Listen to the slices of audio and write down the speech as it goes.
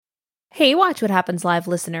Hey, Watch What Happens Live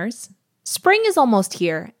listeners. Spring is almost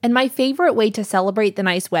here, and my favorite way to celebrate the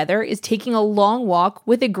nice weather is taking a long walk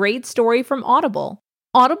with a great story from Audible.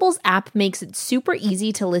 Audible's app makes it super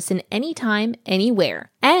easy to listen anytime,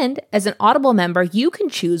 anywhere. And as an Audible member, you can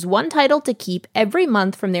choose one title to keep every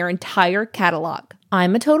month from their entire catalog.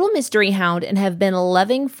 I'm a total mystery hound and have been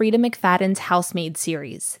loving Frida McFadden's Housemaid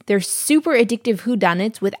series. They're super addictive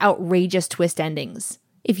whodunits with outrageous twist endings.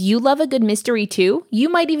 If you love a good mystery too, you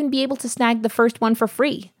might even be able to snag the first one for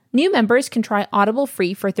free. New members can try Audible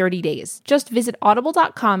free for 30 days. Just visit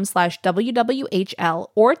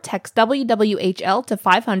audible.com/WWHL or text WWHL to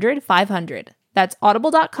 500-500. That's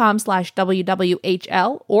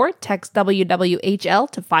audible.com/WWHL or text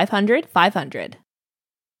WWHL to 500-500.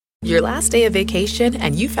 Your last day of vacation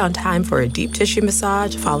and you found time for a deep tissue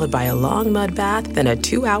massage followed by a long mud bath, then a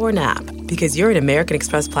 2-hour nap. Because you're an American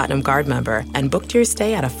Express Platinum Card member and booked your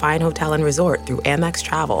stay at a fine hotel and resort through Amex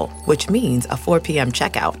Travel, which means a 4 p.m.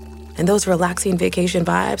 checkout. And those relaxing vacation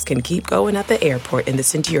vibes can keep going at the airport in the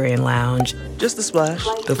Centurion Lounge. Just a splash.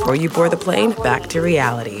 Before you board the plane, back to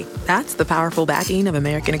reality. That's the powerful backing of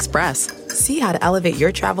American Express. See how to elevate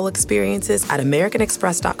your travel experiences at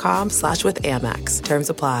americanexpress.com/withAmex. Terms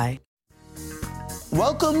apply.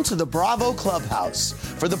 Welcome to the Bravo Clubhouse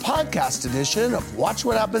for the podcast edition of Watch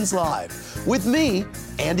What Happens Live with me,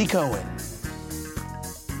 Andy Cohen.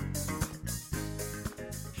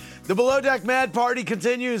 The Below Deck Mad Party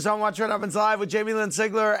continues on Watch What Happens Live with Jamie-Lynn,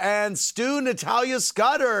 Sigler, and Natalya,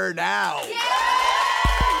 Scudder now. Yeah!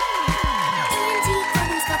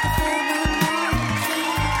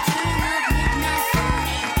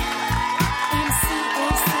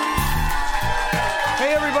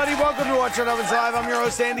 Hey everybody, welcome to Watch What Happens Live. I'm your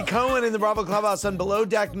host, Andy Cohen, in the Bravo Clubhouse on Below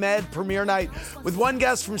Deck Med premiere night with one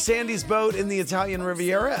guest from Sandy's boat in the Italian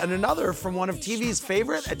Riviera and another from one of TV's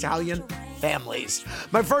favorite Italian families.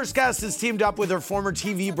 My first guest has teamed up with her former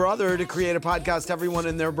TV brother to create a podcast everyone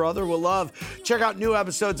and their brother will love. Check out new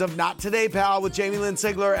episodes of Not Today, Pal with Jamie-Lynn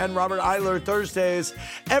Sigler and Robert Eiler Thursdays.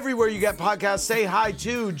 Everywhere you get podcasts, say hi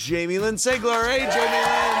to Jamie-Lynn Sigler. Hey,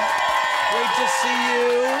 Jamie-Lynn. Great to see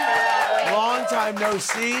you. Long time no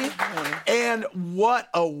see. And what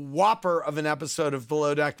a whopper of an episode of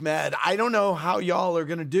Below Deck Med. I don't know how y'all are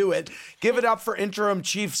going to do it. Give it up for interim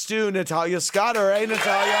chief stew, Natalya Scudder. Hey,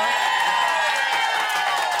 Natalya.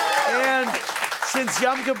 And since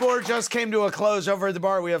Yom Kippur just came to a close over at the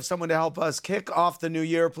bar, we have someone to help us kick off the new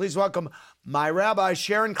year. Please welcome my rabbi,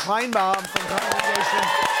 Sharon Kleinbaum from Congregation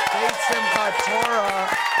Beit Simchat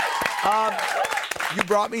Torah. You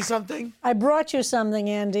brought me something? I brought you something,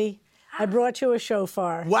 Andy. I brought you a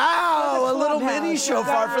shofar. Wow, a little mini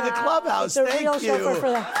shofar for the clubhouse. It's a Thank real you. shofar for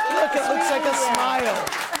the... Look, it looks like a smile.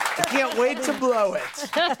 I can't wait to blow it.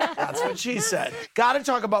 That's what she said. Got to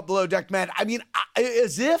talk about Below Deck Men. I mean,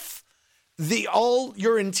 as if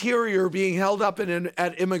your interior being held up at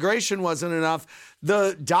immigration wasn't enough.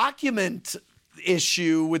 The document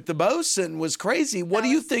issue with the bosun was crazy. What do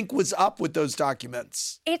you think was up with those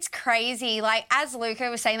documents? It's crazy. Like, as Luca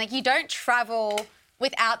was saying, like, you don't travel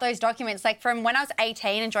without those documents. Like, from when I was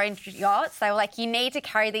 18 and joined yachts, they were like, you need to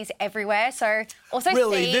carry these everywhere. So also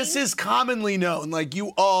really, this is commonly known. Like,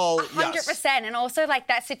 you all 100%. Yes. And also, like,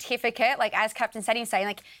 that certificate, like, as Captain Setty was saying,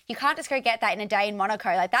 like, you can't just go get that in a day in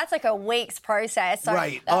Monaco. Like, that's like a week's process. So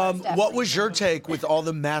right. What was your take with all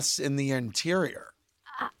the mess in the interior?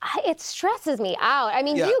 It stresses me out. I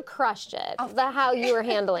mean, you crushed it, how you were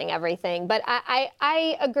handling everything. But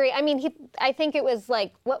I agree. I mean, I think it was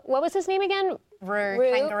like, what was his name again?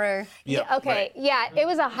 Rue. Kangaroo. Yeah, okay. Right. Yeah, it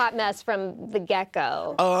was a hot mess from the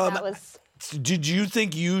get-go. Did you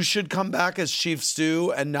think you should come back as Chief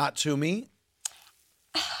Stew and not Toomey?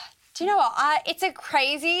 Do you know what? It's a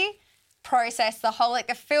crazy process, the whole, like,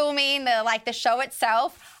 the filming, the show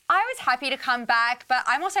itself. I was happy to come back, but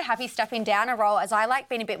I'm also happy stepping down a role as I like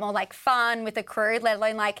being a bit more, like, fun with the crew, let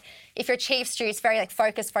alone, like, if you're Chief Stew, it's very, like,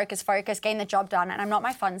 focus, getting the job done, and I'm not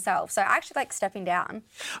my fun self. So I actually like stepping down.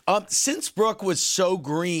 Since Brooke was so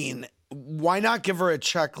green, why not give her a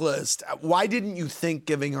checklist? Why didn't you think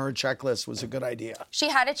giving her a checklist was a good idea? She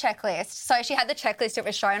had a checklist. So she had the checklist. It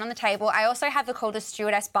was shown on the table. I also have called a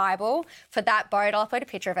Stewardess Bible for that boat. I'll upload a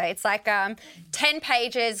picture of it. It's like 10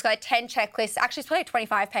 pages, like 10 checklists. Actually, it's probably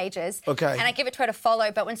 25 pages. Okay. And I give it to her to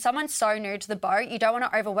follow. But when someone's so new to the boat, you don't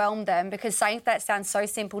want to overwhelm them because something that sounds so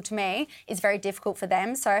simple to me is very difficult for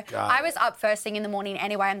them. So I was up first thing in the morning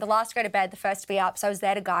anyway. I'm the last to go to bed, the first to be up. So I was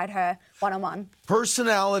there to guide her one-on-one.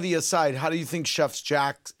 Personality aside, how do you think Chef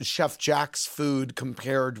Jack's food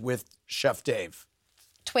compared with Chef Dave?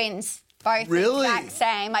 Twins. Both really? The exact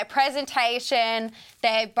same. Like, presentation,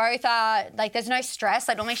 they both are, like, there's no stress.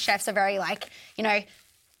 Like, normally chefs are very, like, you know,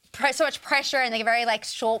 so much pressure and they're very like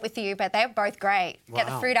short with you, but they're both great. Get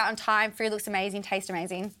the Wow. food out on time. Food looks amazing, tastes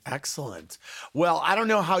amazing. Excellent. Well, I don't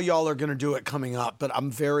know how y'all are going to do it coming up, but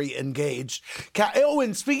I'm very engaged. Oh,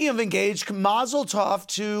 and speaking of engaged, mazel tov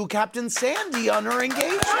to Captain Sandy on her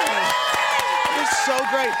engagement. They're so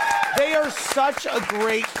great. They are such a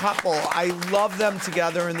great couple. I love them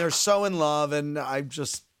together, and they're so in love, and I'm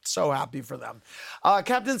just so happy for them.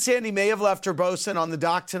 Captain Sandy may have left her bosun on the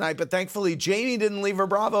dock tonight, but thankfully Jamie didn't leave her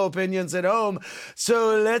Bravo opinions at home.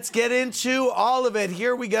 So let's get into all of it.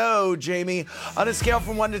 Here we go, Jamie. On a scale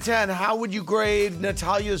from 1 to 10, how would you grade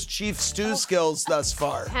Natalya's chief stew skills thus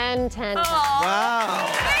far? 10.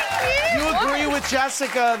 Wow. Thank You agree with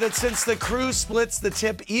Jessica that since the crew splits the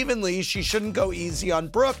tip evenly, she shouldn't go easy on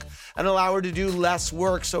Brooke and allow her to do less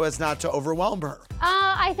work so as not to overwhelm her?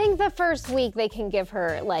 I think the first week they can give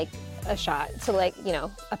her like a shot, so like,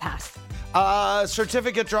 a pass.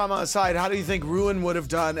 Certificate drama aside, how do you think Ruin would have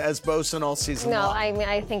done as bosun all season long?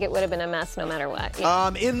 I think it would have been a mess no matter what.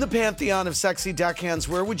 In the pantheon of sexy deckhands,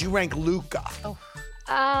 where would you rank Luca?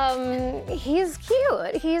 He's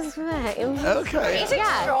cute. He's fine. Okay. He's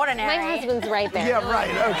extraordinary. My husband's right there. Yeah, right.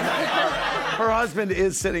 Okay. Her husband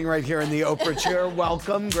is sitting right here in the Oprah chair.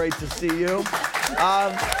 Welcome. Great to see you.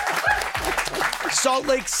 Salt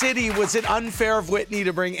Lake City, was it unfair of Whitney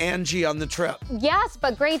to bring Angie on the trip? Yes,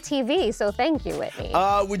 but great TV, so thank you, Whitney.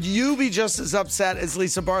 Would you be just as upset as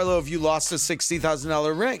Lisa Barlow if you lost a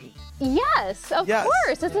 $60,000 ring? Yes, of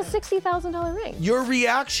course. It's a $60,000 ring. Your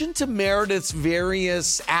reaction to Meredith's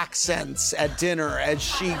various accents at dinner as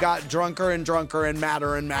she got drunker and drunker and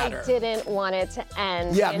madder and madder. I didn't want it to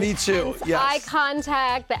end. Yeah, me too. Yes. Eye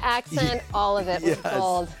contact, the accent, all of it was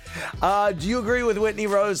gold. Do you agree with Whitney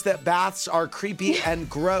Rose that baths are creepy and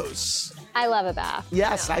gross? I love a bath.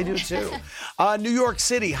 Yes, I do too. New York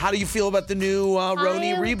City, how do you feel about the new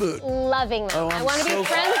Roni reboot? Loving them. Oh, I want to be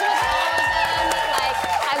friends with all of them.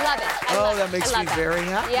 I love it. That makes me very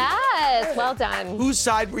happy. Yes, well done. Whose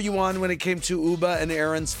side were you on when it came to Uba and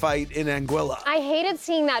Aaron's fight in Anguilla? I hated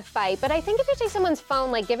seeing that fight, but I think if you take someone's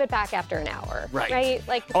phone, give it back after an hour. Right.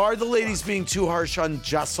 Are the ladies being too harsh on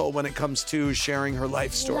Jessel when it comes to sharing her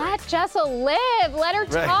life story? Let Jessel live. Let her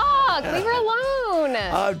talk. Leave her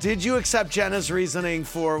alone. Did you accept Jenna's reasoning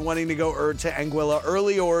for wanting to go to Anguilla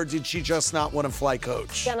early, or did she just not want to fly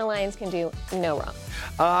coach? Jenna Lyons can do no wrong.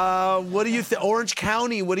 What do you think? Orange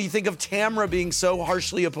County, what do you think of Tamra being so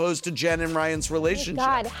harshly opposed to Jen and Ryan's relationship?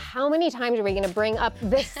 God, how many times are we going to bring up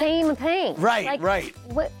the same thing? Right.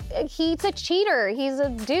 He's a cheater. He's a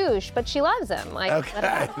douche, but she loves him.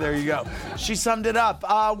 Okay, there you go. She summed it up.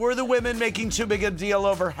 Were the women making too big a deal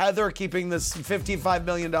over Heather keeping this $55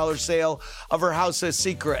 million sale of her house a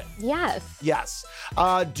secret? Yes.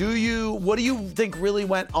 What do you think really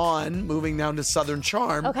went on, moving down to Southern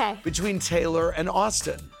Charm, between Taylor and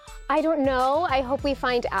Austin? I don't know. I hope we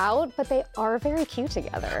find out, but they are very cute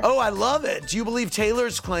together. Oh, I love it. Do you believe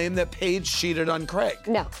Taylor's claim that Paige cheated on Craig?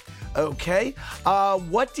 No. Okay.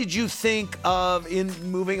 What did you think of, in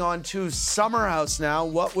moving on to Summer House now,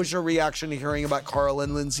 what was your reaction to hearing about Carl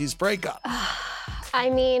and Lindsay's breakup? I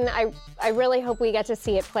mean, I really hope we get to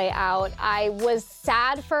see it play out. I was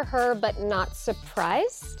sad for her, but not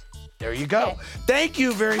surprised. There you go. Thank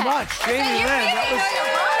you very much, Jamie-Lynn.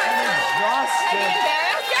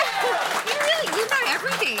 You know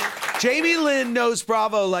everything. Jamie-Lynn knows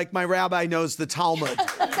Bravo like my rabbi knows the Talmud. This is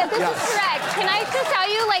correct. Can I just tell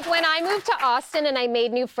you, when I moved to Austin and I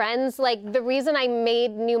made new friends, the reason I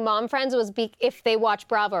made new mom friends was if they watch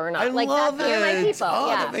Bravo or not. I love it. You're my people. Oh,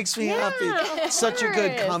 that makes me happy. Such a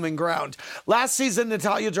good common ground. Last season,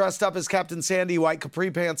 Natalya dressed up as Captain Sandy, white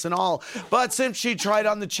capri pants and all. But since she tried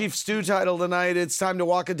on the Chief Stew title tonight, it's time to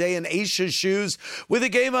walk a day in Aisha's shoes with a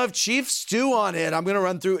game of Chief Stew on it. I'm going to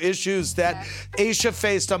run through issues that Aisha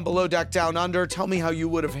faced on Below Deck Down Under. Tell me how you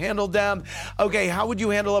would have handled them. Okay, how would you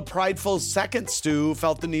handle a prideful second stew who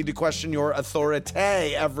felt the need to question your authority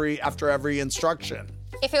after every instruction?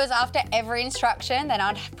 If it was after every instruction, then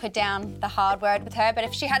I'd put down the hard word with her. But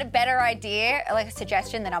if she had a better idea, like a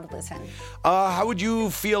suggestion, then I would listen. How would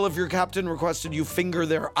you feel if your captain requested you finger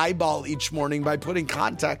their eyeball each morning by putting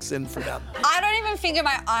contacts in for them? I don't even finger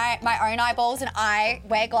my own eyeballs, and I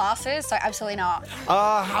wear glasses, so absolutely not.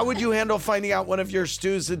 How would you handle finding out one of your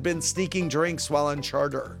stews had been sneaking drinks while on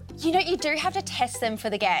charter? You do have to test them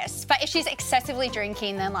for the guests. But if she's excessively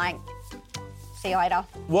drinking, then see you later.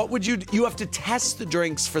 What would you have to test the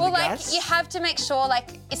drinks for the guests? You have to make sure,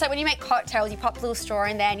 it's like when you make cocktails, you pop a little straw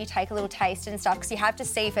in there and you take a little taste and stuff, because you have to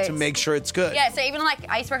see if it's... To make sure it's good. Yeah, so even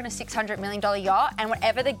I used to work on a $600 million yacht, and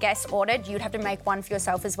whatever the guests ordered, you'd have to make one for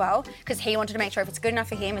yourself as well, because he wanted to make sure if it's good enough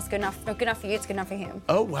for him, it's good enough for you, it's good enough for him.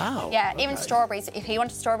 Oh, wow. Yeah, even strawberries. If he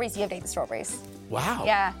wanted strawberries, you have to eat the strawberries. Wow.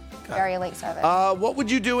 Yeah, very elite service. What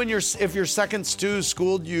would you do if your second stew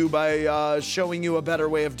schooled you by showing you a better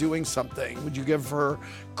way of doing something? Would you give her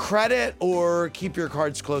credit or keep your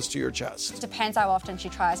cards close to your chest? Depends how often she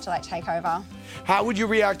tries to take over. How would you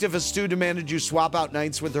react if a stew demanded you swap out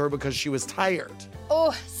nights with her because she was tired?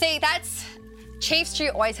 Oh, see, that's... Chief Stew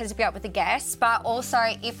always has to be up with the guests, but also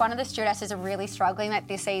if one of the stewardesses are really struggling, like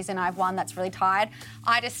this season I have one that's really tired,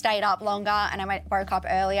 I just stayed up longer and I woke up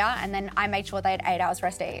earlier, and then I made sure they had 8 hours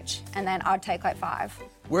rest each, and then I'd take 5.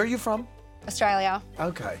 Where are you from? Australia.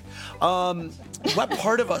 Okay. What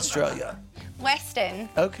part of Australia? Western.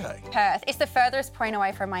 Okay. Perth. It's the furthest point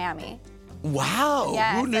away from Miami. Wow,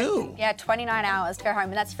 Yeah, who knew? Yeah, 29 hours to go home,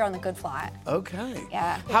 and that's if you're on the good flight. Okay.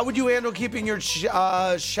 Yeah. How would you handle keeping your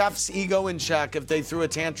chef's ego in check if they threw a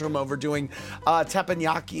tantrum over doing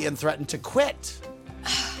teppanyaki and threatened to quit?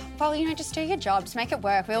 Well, just do your job, just make it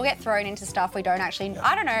work. We all get thrown into stuff we don't actually...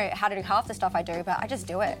 I don't know how to do half the stuff I do, but I just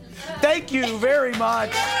do it. Thank you very much,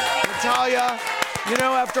 Natalya.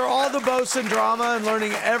 After all the bosun drama and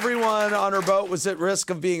learning everyone on her boat was at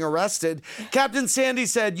risk of being arrested, Captain Sandy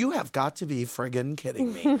said, "You have got to be friggin'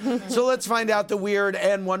 kidding me." So let's find out the weird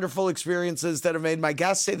and wonderful experiences that have made my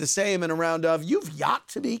guests say the same in a round of "You've got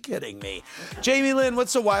to be kidding me." Jamie-Lynn,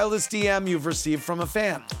 what's the wildest DM you've received from a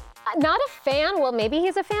fan? Not a fan. Well, maybe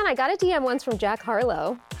he's a fan. I got a DM once from Jack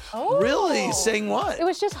Harlow. Oh. Really? Saying what? It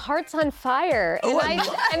was just hearts on fire.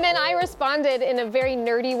 And then I responded in a very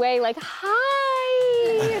nerdy way, like, hi.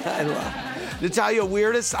 I love it. Natalya,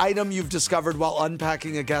 weirdest item you've discovered while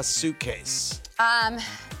unpacking a guest's suitcase?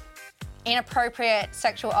 Inappropriate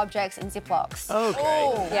sexual objects in Ziplocs. Okay.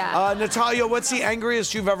 Ooh. Yeah. Natalya, what's the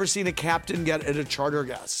angriest you've ever seen a captain get at a charter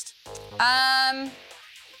guest?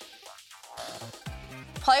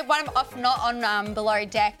 Probably one off, not on below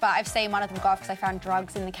deck, but I've seen one of them go off because I found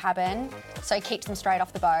drugs in the cabin, so it keeps them straight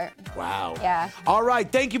off the boat. Wow. Yeah. All right,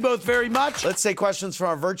 thank you both very much. Let's take questions from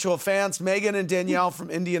our virtual fans. Megan and Danielle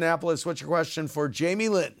from Indianapolis. What's your question for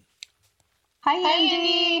Jamie-Lynn? Hi,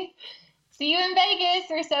 Andy. See you in Vegas.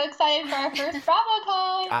 We're so excited for our first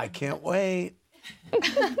BravoCon. I can't wait.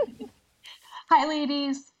 Hi,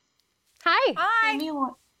 ladies. Hi. Hi.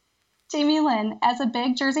 Jamie-Lynn, as a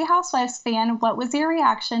big Jersey Housewives fan, what was your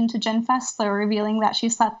reaction to Jen Fessler revealing that she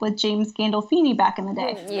slept with James Gandolfini back in the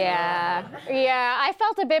day? Yeah, I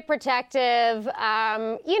felt a bit protective.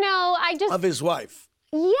 I just... Of his wife.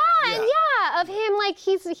 Yeah, of him, like,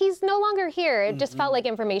 he's no longer here. It just felt like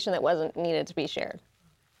information that wasn't needed to be shared.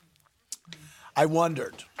 I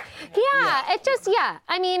wondered. Yeah, it just,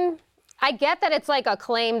 I mean, I get that it's like a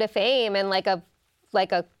claim to fame and like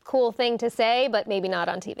a cool thing to say, but maybe not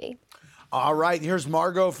on TV. All right, here's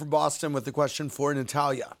Margot from Boston with the question for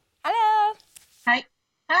Natalya. Hello. Hi,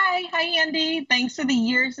 Andy. Thanks for the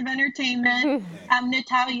years of entertainment.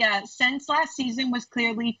 Natalya, since last season was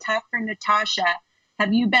clearly tough for Natasha,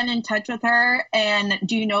 have you been in touch with her? And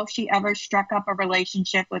do you know if she ever struck up a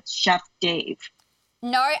relationship with Chef Dave?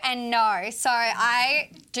 No and no. So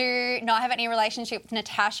I do not have any relationship with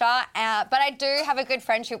Natasha, but I do have a good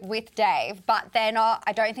friendship with Dave, but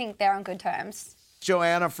I don't think they're on good terms.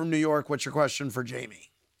 Joanna from New York, what's your question for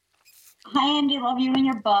Jamie? Hi, Andy. Love you and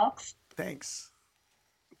your books. Thanks.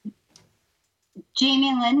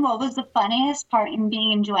 Jamie-Lynn, what was the funniest part in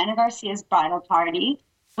being in Joanna Garcia's bridal party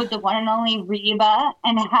with the one and only Reba?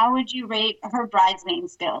 And how would you rate her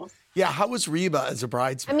bridesmaid skills? Yeah, how was Reba as a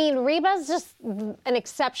bridesmaid? I mean, Reba's just an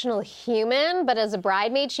exceptional human, but as a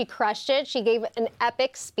bridemaid, she crushed it. She gave an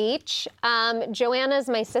epic speech. Joanna's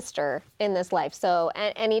my sister in this life, so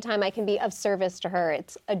anytime I can be of service to her,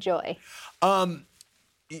 it's a joy.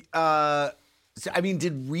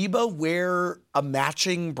 Did Reba wear a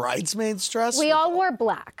matching bridesmaid's dress? We all wore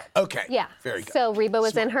black. Okay. Yeah. Very good. So Reba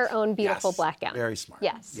was Smart. in her own beautiful Yes, black gown. Very smart.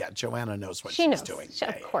 Yes. Yeah, Joanna knows what She she's knows. doing.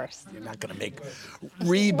 Of course. You're not going to make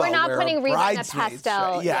Reba We're not wear putting a Reba in a bridesmaid's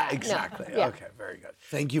pastel. dress. Yeah, No. exactly. Yeah. Okay, very good.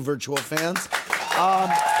 Thank you, virtual fans.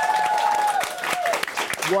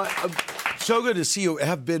 So good to see you.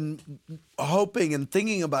 Have been hoping and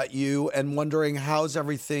thinking about you and wondering how's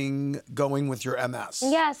everything going with your MS.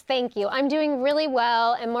 Yes, thank you. I'm doing really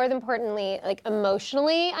well, and more importantly, like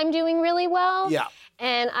emotionally, I'm doing really well. Yeah.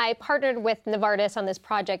 And I partnered with Novartis on this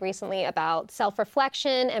project recently about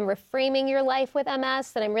self-reflection and reframing your life with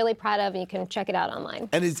MS that I'm really proud of, and you can check it out online.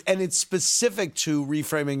 And it's specific to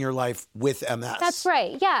reframing your life with MS. That's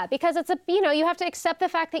right, yeah, because it's you have to accept the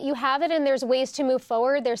fact that you have it and there's ways to move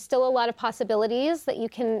forward. There's still a lot of possibilities that you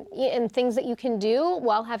can, and things that you can do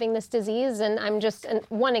while having this disease, and I'm just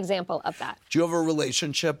one example of that. Do you have a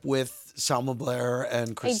relationship with Selma Blair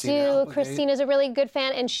and Christina? I do. Applegate? Christina's a really good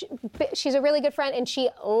fan, and she's a really good friend, and she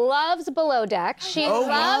loves Below Deck. She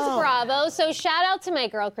loves Bravo, so shout out to my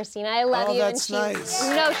girl, Christina. I love you. That's and nice.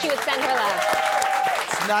 You know she would send her love.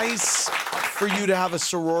 It's nice for you to have a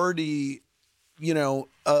sorority,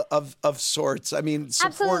 of sorts. I mean,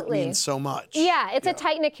 support Absolutely. means so much. Yeah, it's a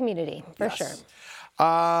tight-knit community, for sure.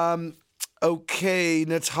 Okay,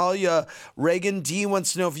 Natalya, Reagan D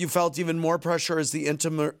wants to know if you felt even more pressure as the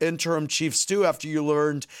interim chief stew after you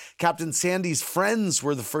learned Captain Sandy's friends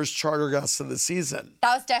were the first charter guests of the season.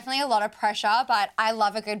 That was definitely a lot of pressure, but I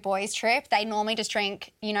love a good boys trip. They normally just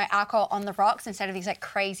drink, alcohol on the rocks instead of these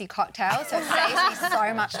crazy cocktails, so it saves me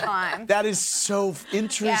so much time. That is so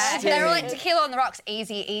interesting. Yeah, they're all tequila on the rocks,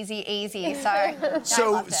 easy.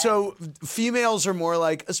 So females are more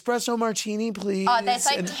like espresso martini, please. Oh, there's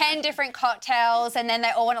 10 different cocktails, and then they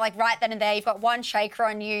all want to right then and there. You've got one shaker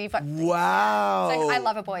on you. You've got wow. So I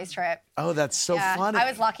love a boys trip. Oh, that's so funny. I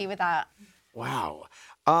was lucky with that. Wow.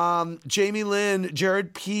 Jamie-Lynn,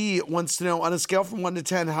 Jared P wants to know, on a scale from 1 to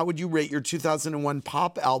 10, how would you rate your 2001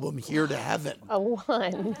 pop album, Here to Heaven? A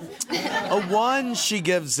 1. A 1, she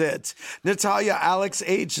gives it. Natalya, Alex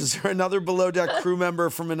H, is there another Below Deck crew member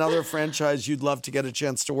from another franchise you'd love to get a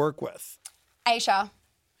chance to work with? Aisha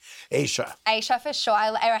for sure.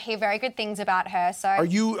 I hear very good things about her. So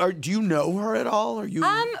do you know her at all? Are you?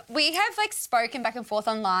 We have spoken back and forth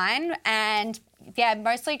online, and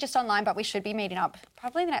mostly just online. But we should be meeting up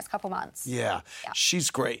probably in the next couple months. Yeah. She's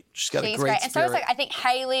great. She's got a great spirit. And so is I think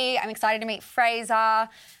Haley. I'm excited to meet Fraser.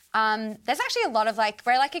 There's actually a lot of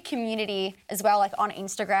we're like a community as well, on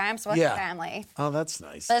Instagram, so we're like a family. Oh, that's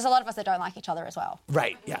nice. But there's a lot of us that don't like each other as well.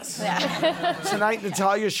 Right, yes. Yeah. Tonight,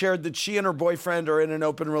 Natalya shared that she and her boyfriend are in an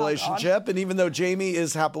open relationship, and even though Jamie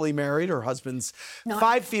is happily married, her husband's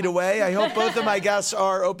 5 feet away. I hope both of my guests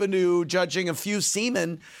are open to judging a few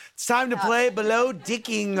semen. It's time to play Below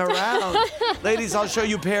Dicking Around. Ladies, I'll show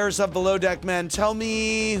you pairs of Below Deck men. Tell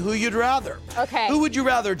me who you'd rather. Okay. Who would you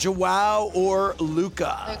rather, Joao or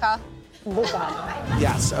Luca? Luca.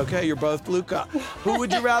 Yes, okay, you're both Luca. Who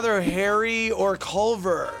would you rather, Harry or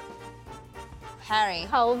Culver? Harry.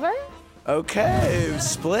 Culver? Okay,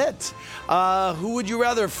 split. Who would you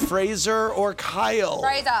rather, Fraser or Kyle?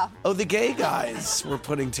 Fraser. Oh, the gay guys we're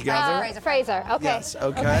putting together. Fraser. Okay. Yes,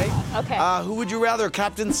 okay. Okay. Who would you rather,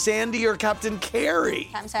 Captain Sandy or Captain Carey?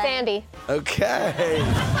 Captain Sandy. Okay.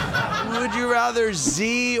 Who would you rather,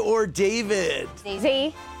 Z or David?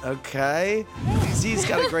 Z. Okay. Z's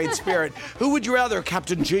got a great spirit. Who would you rather,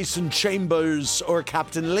 Captain Jason Chambers or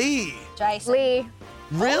Captain Lee? Jason. Lee.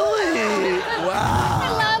 Really? Wow.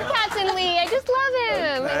 I love Captain Lee. I just love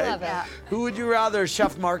him. Okay. I love him. Who would you rather,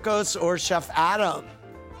 Chef Marcos or Chef Adam?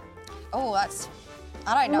 Oh, I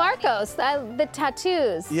don't know. Marcos, the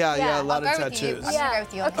tattoos. Yeah, a lot of I'll go with you. tattoos. I'm gonna go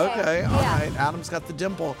with you on Okay. this. Okay, all Yeah. right. Adam's got the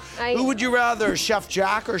dimple. I- Who would you rather, Chef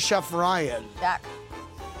Jack or Chef Ryan? Jack.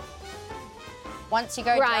 Once you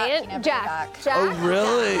go Ryan, Jack, you never Jack. go back. Oh,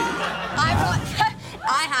 really?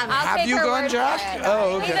 I haven't. I'll Have take you her gone word Jack? for it.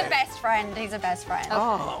 Oh, okay. He's a best friend. He's a best friend.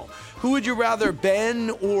 Oh. Who would you rather, Ben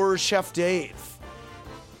or Chef Dave?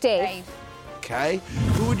 Dave. Okay.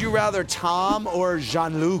 Who would you rather, Tom or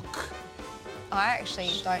Jean-Luc? I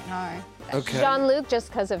actually don't know. Okay. Jean-Luc, just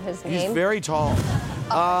because of his He's name. very tall.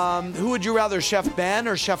 Who would you rather, Chef Ben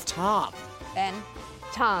or Chef Tom? Ben.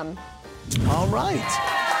 Tom. All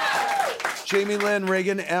right. Jamie-Lynn,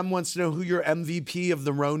 Reagan M wants to know who your MVP of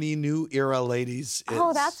the Roni New Era ladies is.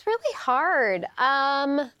 Oh, that's really hard.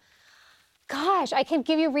 Gosh, I can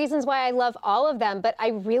give you reasons why I love all of them, but I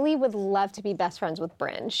really would love to be best friends with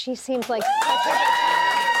Brynn. She seems like such a...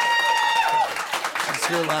 I was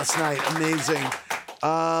here last night. Amazing.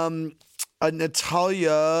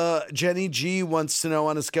 Natalya, Jenny G wants to know,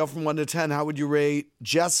 on a scale from 1 to 10, how would you rate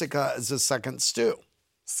Jessica as a second stew?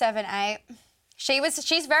 7, 8.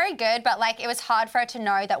 She's very good, but it was hard for her to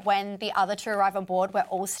know that when the other two arrive on board, we're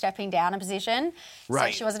all stepping down a position.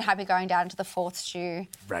 Right. So she wasn't happy going down into the 4th stew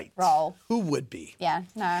Right. role. Who would be? Yeah,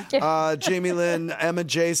 no. Jamie-Lynn, Emma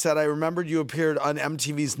J said, I remembered you appeared on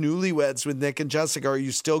MTV's Newlyweds with Nick and Jessica. Are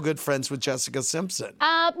you still good friends with Jessica Simpson?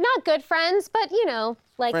 Not good friends, but,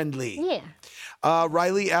 Friendly. Yeah.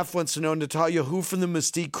 Riley F wants to know, Natalya, who from the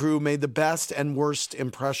Mystique crew made the best and worst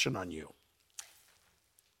impression on you?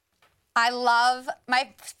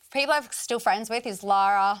 People I'm still friends with is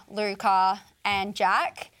Lara, Luca, and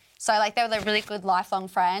Jack. So, like, they were really good lifelong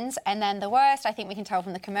friends. And then the worst, I think we can tell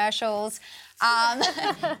from the commercials,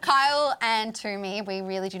 Kyle and Toomey, we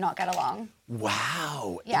really do not get along.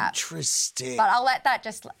 Wow, interesting. But I'm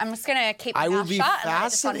just going to keep my mouth shut. I will be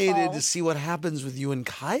fascinated to see what happens with you and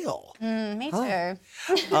Kyle. Me too.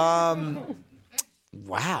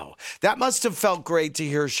 Wow. That must have felt great to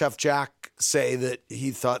hear Chef Jack say that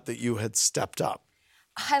he thought that you had stepped up.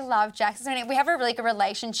 I love Jack. We have a really good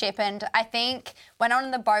relationship, and I think when I'm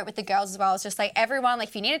on the boat with the girls as well, it's just like everyone, like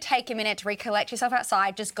if you need to take a minute to recollect yourself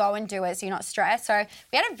outside, just go and do it so you're not stressed. So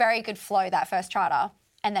we had a very good flow that first charter,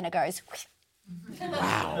 and then it goes.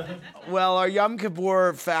 Wow. Well, our Yom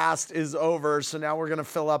Kippur fast is over, so now we're going to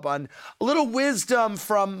fill up on a little wisdom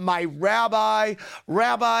from my rabbi.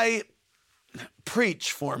 Rabbi,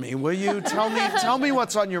 preach for me, will you? Tell me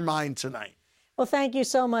what's on your mind tonight. Well, thank you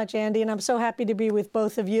so much, Andy, and I'm so happy to be with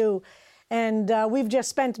both of you. And we've just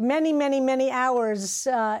spent many, many, many hours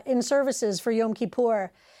in services for Yom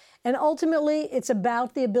Kippur. And ultimately, it's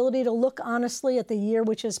about the ability to look honestly at the year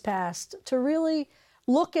which has passed, to really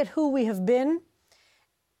look at who we have been,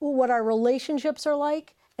 what our relationships are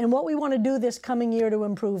like, and what we want to do this coming year to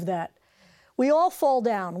improve that. We all fall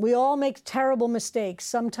down. We all make terrible mistakes,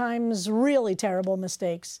 sometimes really terrible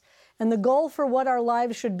mistakes. And the goal for what our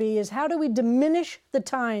lives should be is how do we diminish the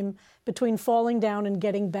time between falling down and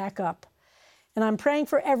getting back up? And I'm praying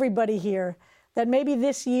for everybody here that maybe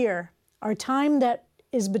this year, our time that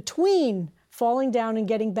is between falling down and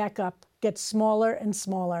getting back up gets smaller and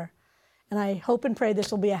smaller. And I hope and pray this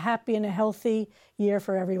will be a happy and a healthy year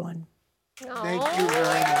for everyone. Thank you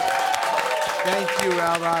very much. Thank you,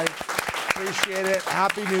 Rabbi. Appreciate it.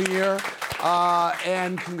 Happy New Year.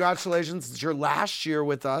 And congratulations. It's your last year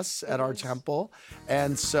with us at our temple.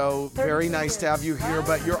 And so very nice to have you here,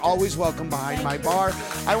 but you're always welcome behind my bar.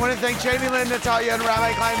 I want to thank Jamie-Lynn, Natalya, and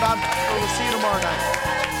Rabbi Kleinbaum. We'll see you tomorrow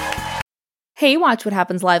night. Hey, Watch What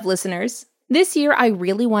Happens Live listeners. This year, I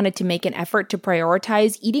really wanted to make an effort to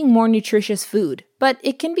prioritize eating more nutritious food, but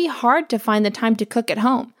it can be hard to find the time to cook at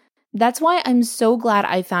home. That's why I'm so glad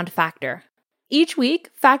I found Factor. Each week,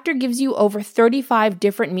 Factor gives you over 35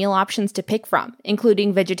 different meal options to pick from,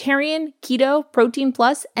 including vegetarian, keto, protein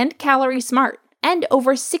plus, and calorie smart, and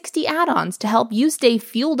over 60 add-ons to help you stay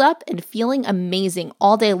fueled up and feeling amazing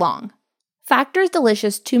all day long. Factor's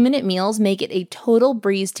delicious 2-minute meals make it a total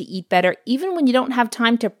breeze to eat better even when you don't have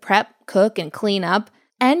time to prep, cook, and clean up.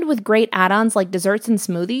 And with great add-ons like desserts and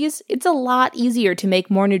smoothies, it's a lot easier to make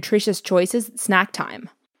more nutritious choices at snack time.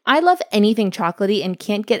 I love anything chocolatey and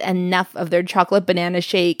can't get enough of their chocolate banana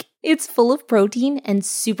shake. It's full of protein and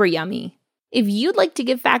super yummy. If you'd like to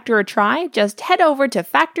give Factor a try, just head over to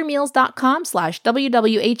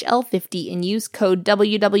factormeals.com/WWHL50 and use code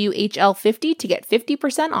WWHL50 to get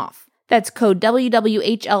 50% off. That's code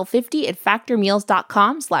WWHL50 at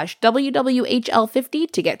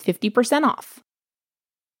factormeals.com/WWHL50 to get 50% off.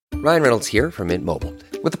 Ryan Reynolds here from Mint Mobile.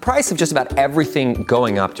 With the price of just about everything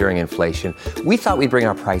going up during inflation, we thought we'd bring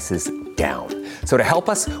our prices down. So to help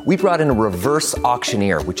us, we brought in a reverse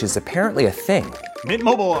auctioneer, which is apparently a thing. Mint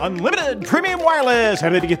Mobile Unlimited Premium Wireless. How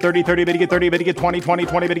to get 30, 30, bit to get 30, bit to get 20, 20,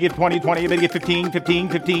 20, bit to get 20, 20, bit to get 15, 15,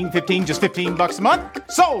 15, 15, just $15 a month?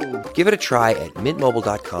 Sold! Give it a try at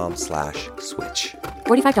mintmobile.com/switch.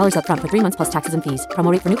 $45 up front for 3 months plus taxes and fees.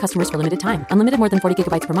 Promo rate for new customers for limited time. Unlimited more than 40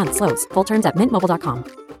 gigabytes per month. Slows full terms at mintmobile.com.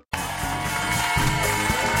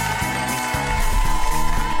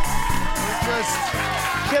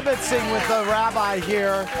 Kibitzing with the rabbi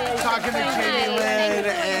here, talking to Jamie-Lynn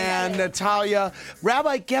and Natalya.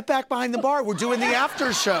 Rabbi, get back behind the bar. We're doing the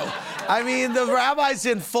after show. I mean, the rabbi's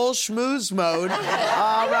in full schmooze mode.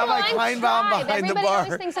 Rabbi Kleinbaum behind the bar. Everybody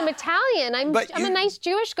always thinks I'm Italian. I'm a nice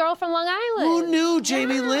Jewish girl from Long Island. Who knew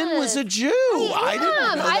Jamie-Lynn was a Jew? I didn't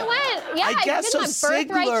know that. I went. Yeah, I guess did my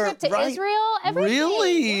birthright trip to Israel. Everything.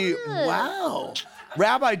 Really? Yeah. Wow.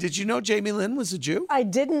 Rabbi, did you know Jamie-Lynn was a Jew? I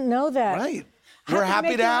didn't know that. Right. We're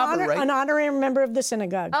happy to have her, right? An honorary member of the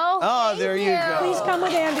synagogue. Oh, there you go. Please come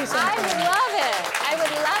with Andy sometime. I would love it. I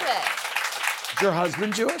would love it. Is your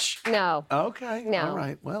husband Jewish? No. Okay. No. All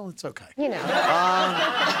right. Well, it's okay. You know.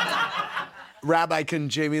 Rabbi, can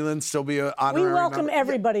Jamie-Lynn still be an honorary We welcome member?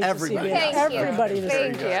 everybody to Everybody. CBS. Thank you. Everybody to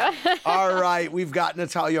Thank CBS. you. All right. We've got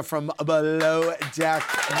Natalya from Below Deck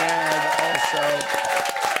Med also.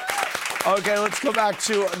 Okay, let's go back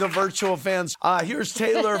to the virtual fans. Here's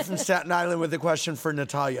Taylor from Staten Island with a question for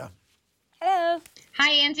Natalya. Hello.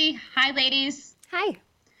 Hi, Andy. Hi, ladies. Hi.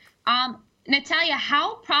 Natalya,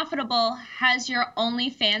 how profitable has your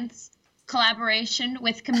OnlyFans collaboration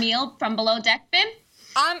with Camille from Below Deck been?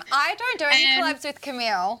 I don't do any collabs with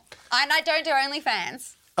Camille, and I don't do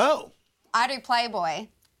OnlyFans. Oh. I do Playboy.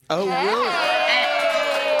 Oh, really?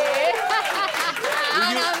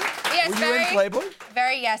 Yes, were you in Playboy?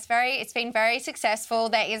 Very. It's been very successful.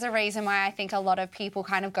 There is a reason why I think a lot of people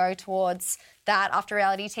kind of go towards that after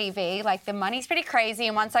reality TV. Like, the money's pretty crazy,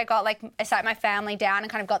 and once I sat my family down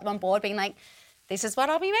and kind of got them on board, being like, this is what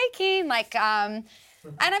I'll be making. Like, and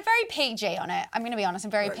I'm very PG on it. I'm going to be honest,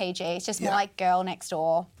 I'm very PG. It's just more like girl next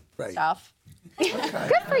door stuff. Okay.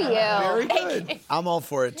 Good for you. Very good. I'm all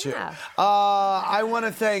for it, too. Yeah. I want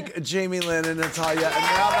to thank Jamie-Lynn and Natalya and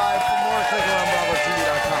Rabbi. For more, click on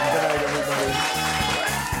BravoTV.com. Good night, everybody.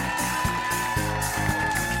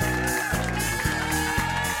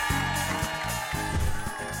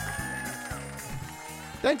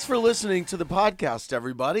 Thanks for listening to the podcast,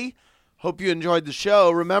 everybody. Hope you enjoyed the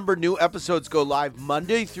show. Remember, new episodes go live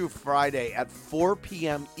Monday through Friday at 4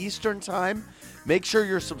 p.m. Eastern Time. Make sure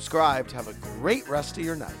you're subscribed. Have a great rest of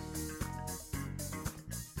your night.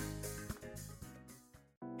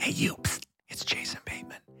 Hey, you. Psst. It's Jason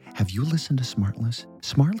Bateman. Have you listened to Smartless?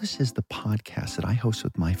 Smartless is the podcast that I host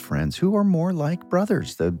with my friends who are more like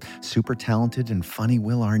brothers. The super talented and funny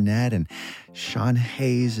Will Arnett and Sean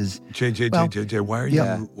Hayes is... JJ, why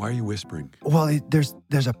are you whispering? Well, there's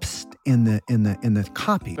a psst in the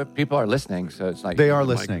copy. But people are listening, so it's like... They are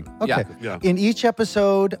listening. Okay. Yeah. In each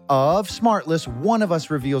episode of Smartless, one of us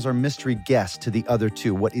reveals our mystery guest to the other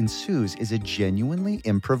two. What ensues is a genuinely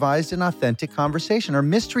improvised and authentic conversation. Our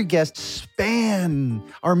mystery guests span...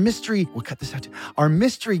 We'll cut this out too. Our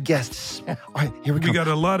mystery guests... All right, here we go. We got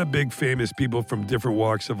a lot of big famous people from different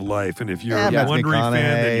walks of life, and if you're a Matthew Wondery fan,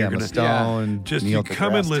 then you're Emma going to... Stone, Just Neil you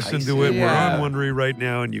come and deGrasse listen Tyson. to it. We're on Wondery right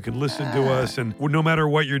now, and you can listen to us. And no matter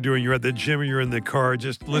what you're doing, you're at the gym or you're in the car,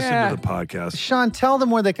 just listen to the podcast. Sean, tell them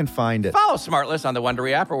where they can find it. Follow Smartless on the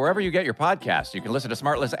Wondery app or wherever you get your podcasts. You can listen to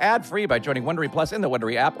Smartless ad-free by joining Wondery Plus in the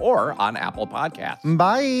Wondery app or on Apple Podcasts.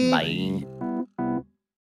 Bye. Bye.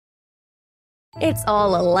 It's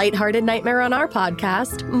all a lighthearted nightmare on our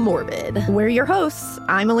podcast, Morbid. We're your hosts.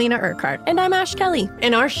 I'm Alina Urquhart. And I'm Ash Kelly.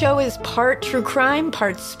 And our show is part true crime,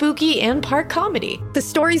 part spooky, and part comedy. The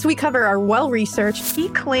stories we cover are well-researched. He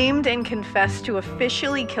claimed and confessed to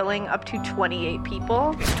officially killing up to 28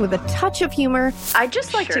 people. With a touch of humor. I'd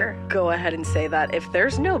just like to go ahead and say that if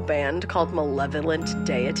there's no band called Malevolent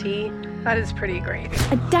Deity, that is pretty great.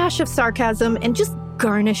 A dash of sarcasm and just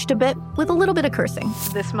garnished a bit with a little bit of cursing.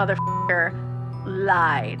 This motherfucker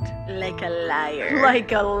lied like a liar.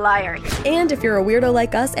 Like a liar. And if you're a weirdo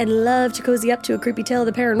like us and love to cozy up to a creepy tale of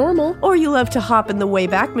the paranormal, or you love to hop in the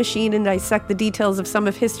Wayback Machine and dissect the details of some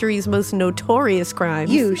of history's most notorious crimes,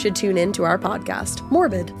 you should tune in to our podcast,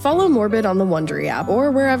 Morbid. Follow Morbid on the Wondery app or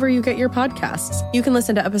wherever you get your podcasts. You can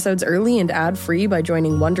listen to episodes early and ad-free by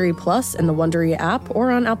joining Wondery Plus in the Wondery app or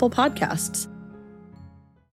on Apple Podcasts.